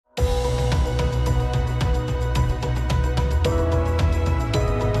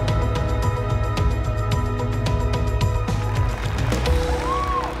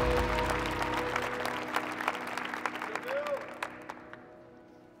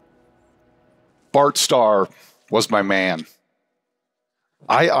Bart Starr was my man.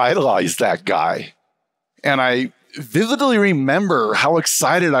 I idolized that guy. And I vividly remember how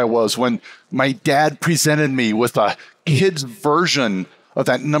excited I was when my dad presented me with a kid's version of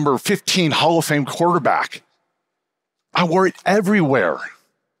that number 15 Hall of Fame quarterback. I wore it everywhere.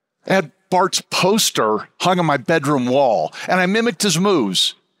 I had Bart's poster hung on my bedroom wall, and I mimicked his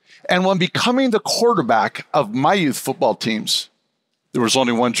moves. And when becoming the quarterback of my youth football teams, there was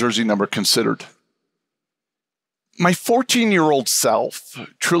only one jersey number considered. My 14-year-old self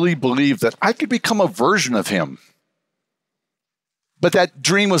truly believed that I could become a version of him. But that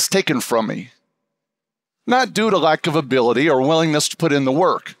dream was taken from me, not due to lack of ability or willingness to put in the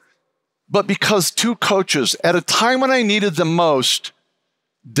work, but because two coaches, at a time when I needed them most,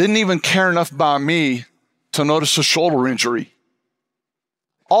 didn't even care enough about me to notice a shoulder injury.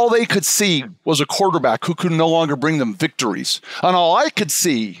 All they could see was a quarterback who could no longer bring them victories. And all I could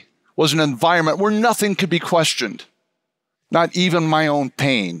see was an environment where nothing could be questioned, not even my own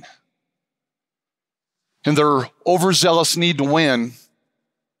pain. In their overzealous need to win,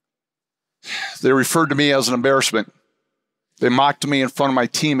 they referred to me as an embarrassment. They mocked me in front of my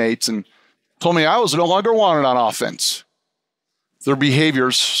teammates and told me I was no longer wanted on offense. Their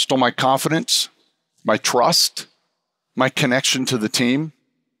behaviors stole my confidence, my trust, my connection to the team.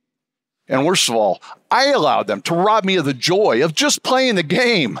 And worst of all, I allowed them to rob me of the joy of just playing the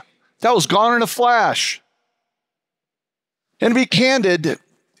game. That was gone in a flash. And to be candid,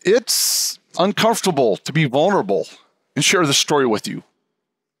 it's uncomfortable to be vulnerable and share this story with you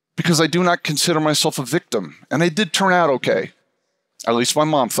because I do not consider myself a victim. And I did turn out okay. At least my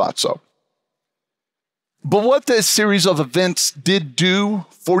mom thought so. But what this series of events did do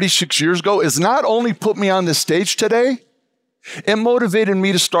 46 years ago is not only put me on this stage today, it motivated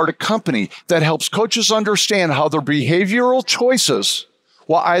me to start a company that helps coaches understand how their behavioral choices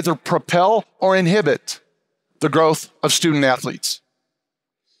will either propel or inhibit the growth of student athletes.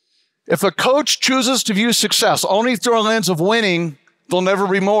 If a coach chooses to view success only through a lens of winning, they'll never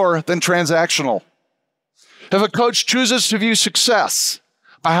be more than transactional. If a coach chooses to view success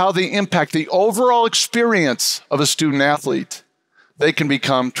by how they impact the overall experience of a student athlete, they can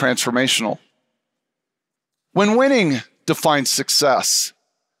become transformational. When winning defines success,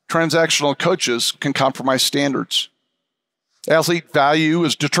 transactional coaches can compromise standards. Athlete value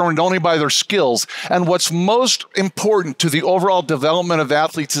is determined only by their skills, and what's most important to the overall development of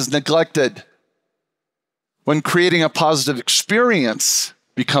athletes is neglected when creating a positive experience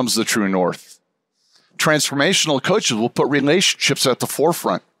becomes the true north. Transformational coaches will put relationships at the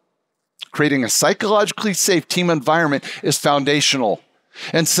forefront. Creating a psychologically safe team environment is foundational,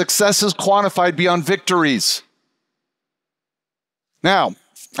 and success is quantified beyond victories. Now,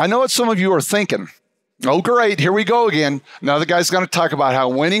 I know what some of you are thinking. Oh, great, here we go again. Now the guy's going to talk about how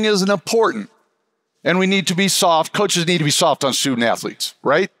winning isn't important, and we need to be soft. Coaches need to be soft on student athletes,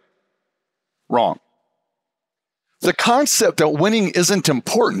 right? Wrong. The concept that winning isn't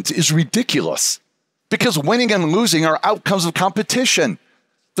important is ridiculous because winning and losing are outcomes of competition.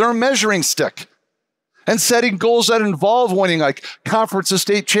 They're a measuring stick. And setting goals that involve winning, like conference and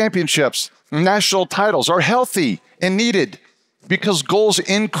state championships, national titles, are healthy and needed because goals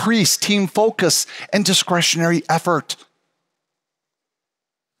increase team focus and discretionary effort.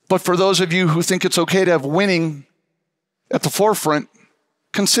 But for those of you who think it's okay to have winning at the forefront,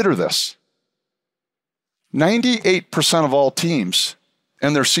 consider this. 98% of all teams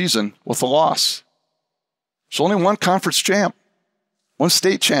end their season with a loss. There's only one conference champ, one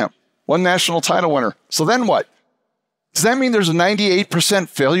state champ, one national title winner. So then what? Does that mean there's a 98%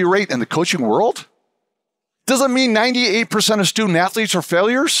 failure rate in the coaching world? Does it mean 98% of student athletes are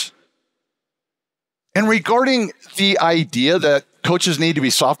failures? And regarding the idea that coaches need to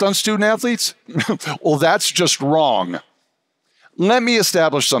be soft on student athletes, well, that's just wrong. Let me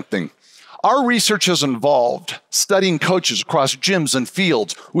establish something. Our research has involved studying coaches across gyms and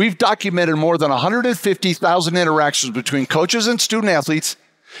fields. We've documented more than 150,000 interactions between coaches and student athletes,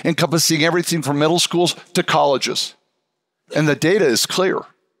 encompassing everything from middle schools to colleges. And the data is clear.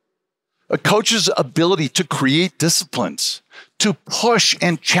 A coach's ability to create disciplines, to push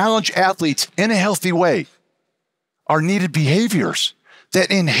and challenge athletes in a healthy way, are needed behaviors that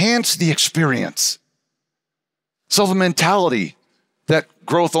enhance the experience. So the mentality that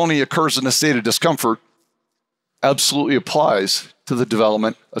growth only occurs in a state of discomfort absolutely applies to the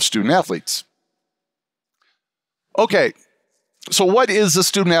development of student athletes. Okay, so what is the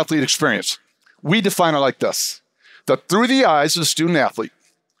student athlete experience? We define it like this: that through the eyes of the student athlete,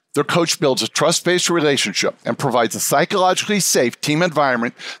 their coach builds a trust-based relationship and provides a psychologically safe team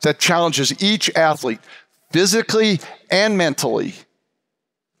environment that challenges each athlete physically and mentally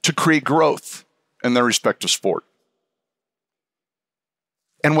to create growth in their respective sport.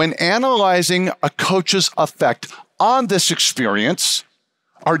 And when analyzing a coach's effect on this experience,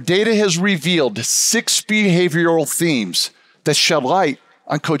 our data has revealed 6 behavioral themes that shed light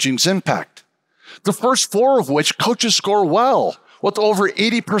on coaching's impact. The first 4 of which coaches score well, with over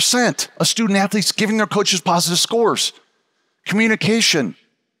 80% of student athletes giving their coaches positive scores. Communication,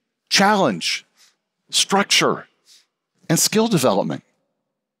 challenge, structure, and skill development.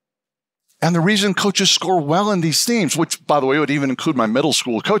 And the reason coaches score well in these themes, which, by the way, would even include my middle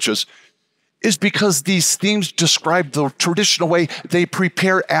school coaches, is because these themes describe the traditional way they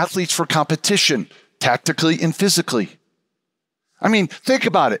prepare athletes for competition, tactically and physically. I mean, think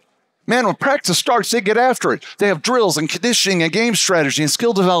about it. Man, when practice starts, they get after it. They have drills and conditioning and game strategy and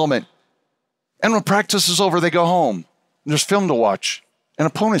skill development. And when practice is over, they go home. There's film to watch and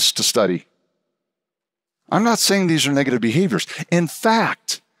opponents to study. I'm not saying these are negative behaviors. In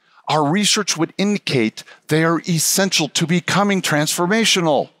fact, our research would indicate they are essential to becoming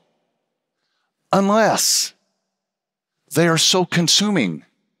transformational, unless they are so consuming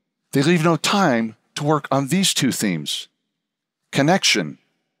they leave no time to work on these 2 themes: connection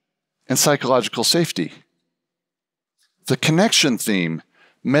and psychological safety. The connection theme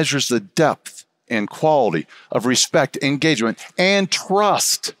measures the depth and quality of respect, engagement, and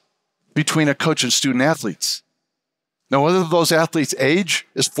trust between a coach and student athletes. Now, whether those athletes' age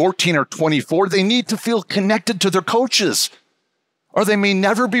is 14 or 24, they need to feel connected to their coaches, or they may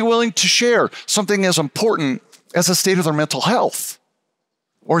never be willing to share something as important as the state of their mental health,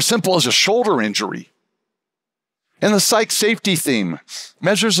 or as simple as a shoulder injury. And the psych safety theme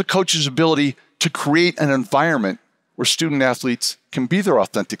measures the coach's ability to create an environment where student athletes can be their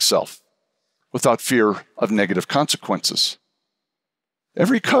authentic self without fear of negative consequences.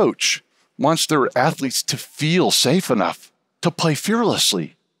 Every coach wants their athletes to feel safe enough to play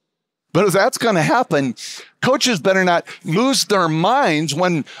fearlessly. But if that's going to happen, coaches better not lose their minds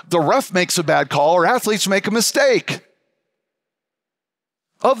when the ref makes a bad call or athletes make a mistake.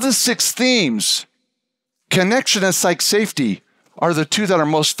 Of the 6 themes, connection and psych safety are the 2 that are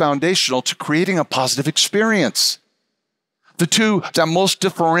most foundational to creating a positive experience. The 2 that most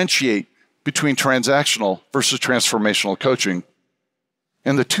differentiate between transactional versus transformational coaching,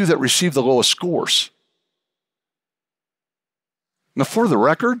 and the 2 that receive the lowest scores. Now, for the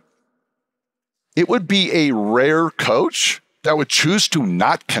record, it would be a rare coach that would choose to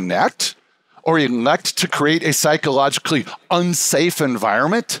not connect or elect to create a psychologically unsafe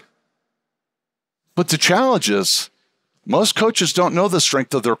environment. But the challenge is, most coaches don't know the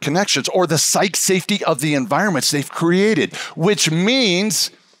strength of their connections or the psych safety of the environments they've created, which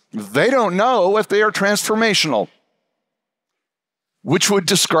means they don't know if they are transformational, which would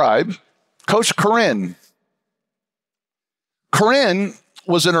describe Coach Corinne. Corinne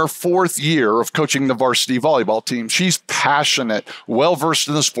was in her 4th year of coaching the varsity volleyball team. She's passionate, well-versed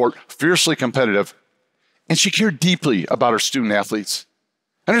in the sport, fiercely competitive, and she cared deeply about her student athletes.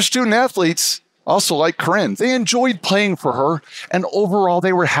 And her student athletes also liked Corinne. They enjoyed playing for her, and overall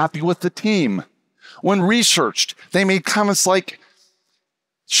they were happy with the team. When researched, they made comments like,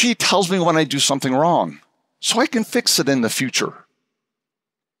 "She tells me when I do something wrong, so I can fix it in the future.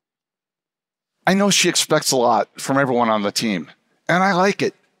 I know she expects a lot from everyone on the team, and I like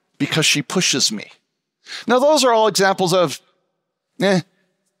it because she pushes me." Now, those are all examples of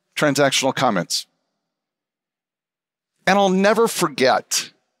transactional comments. And I'll never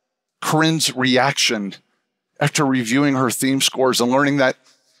forget Corinne's reaction after reviewing her theme scores and learning that,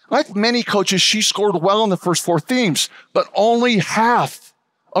 like many coaches, she scored well in the first 4 themes, but only half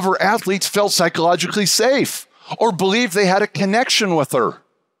of her athletes felt psychologically safe or believed they had a connection with her.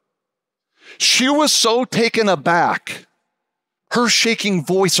 She was so taken aback, her shaking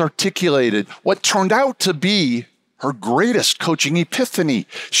voice articulated what turned out to be her greatest coaching epiphany.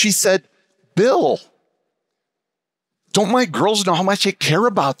 She said, "Bill, don't my girls know how much I care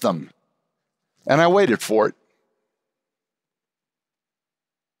about them?" And I waited for it.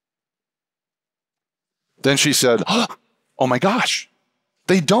 Then she said, "Oh my gosh,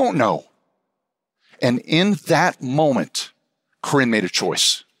 they don't know." And in that moment, Corinne made a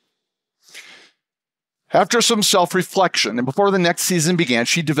choice. After some self-reflection and before the next season began,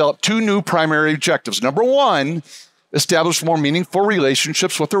 she developed 2 new primary objectives. Number 1, establish more meaningful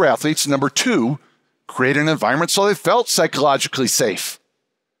relationships with her athletes. Number 2, create an environment so they felt psychologically safe.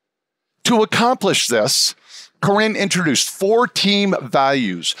 To accomplish this, Corinne introduced 4 team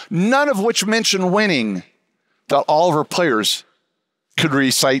values, none of which mention winning, that all of her players could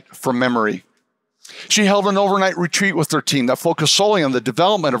recite from memory. She held an overnight retreat with her team that focused solely on the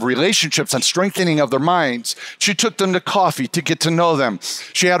development of relationships and strengthening of their minds. She took them to coffee to get to know them.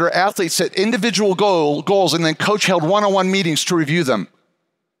 She had her athletes set individual goals, and then coach held one-on-one meetings to review them.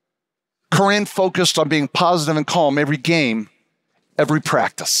 Corinne focused on being positive and calm every game, every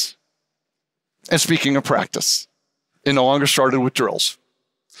practice. And speaking of practice, it no longer started with drills,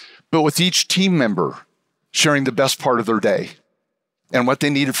 but with each team member sharing the best part of their day and what they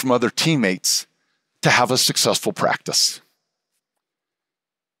needed from other teammates to have a successful practice.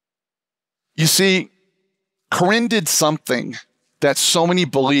 You see, Corinne did something that so many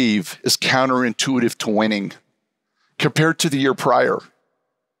believe is counterintuitive to winning. Compared to the year prior,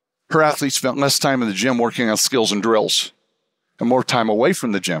 her athletes spent less time in the gym working on skills and drills and more time away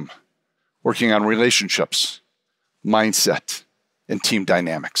from the gym working on relationships, mindset, and team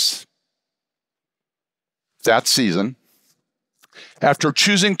dynamics. That season, after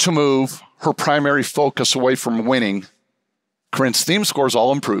choosing to move her primary focus away from winning, Corinne's theme scores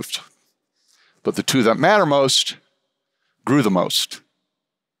all improved. But the two that matter most grew the most,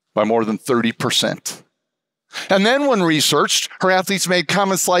 by more than 30%. And then when researched, her athletes made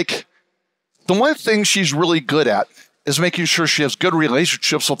comments like, the one thing she's really good at is making sure she has good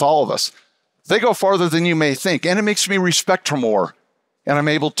relationships with all of us. They go farther than you may think, and it makes me respect her more. And I'm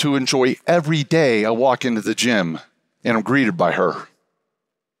able to enjoy every day I walk into the gym and I'm greeted by her.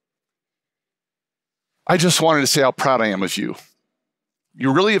 I just wanted to say how proud I am of you.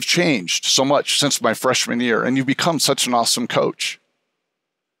 You really have changed so much since my freshman year, and you've become such an awesome coach.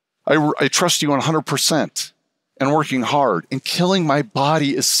 I trust you 100%, and working hard, and killing my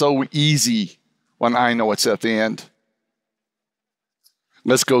body is so easy when I know it's at the end.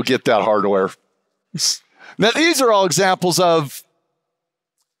 Let's go get that hardware. Now, these are all examples of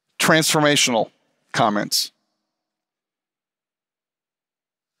transformational comments.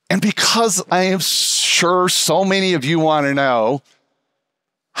 And because I am sure so many of you want to know,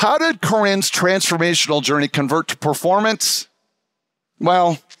 how did Corinne's transformational journey convert to performance?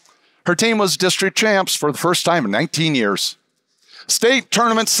 Well, her team was district champs for the first time in 19 years. State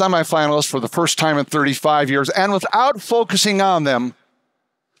tournament semifinalists for the first time in 35 years. And without focusing on them,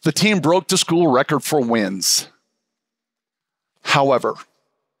 the team broke the school record for wins. However,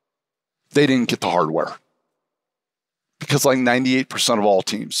 they didn't get the hardware. Because like 98% of all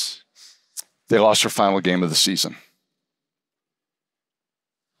teams, they lost their final game of the season.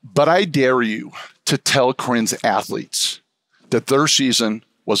 But I dare you to tell Corinne's athletes that their season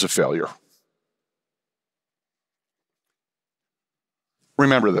was a failure.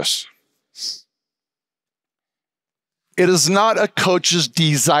 Remember this. It is not a coach's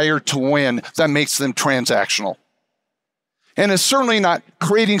desire to win that makes them transactional. And it's certainly not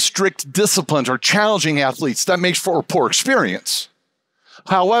creating strict disciplines or challenging athletes that makes for a poor experience.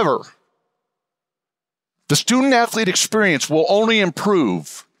 However, the student-athlete experience will only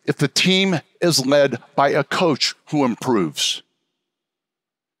improve if the team is led by a coach who improves.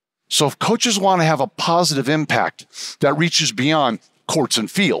 So if coaches want to have a positive impact that reaches beyond courts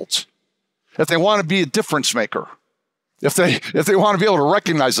and fields, if they want to be a difference maker, if they want to be able to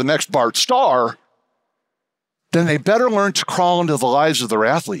recognize the next Bart Starr, then they better learn to crawl into the lives of their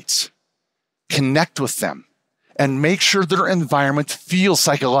athletes, connect with them, and make sure their environment feels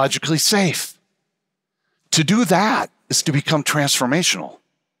psychologically safe. To do that is to become transformational.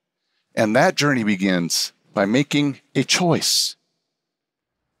 And that journey begins by making a choice.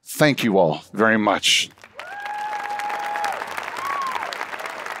 Thank you all very much.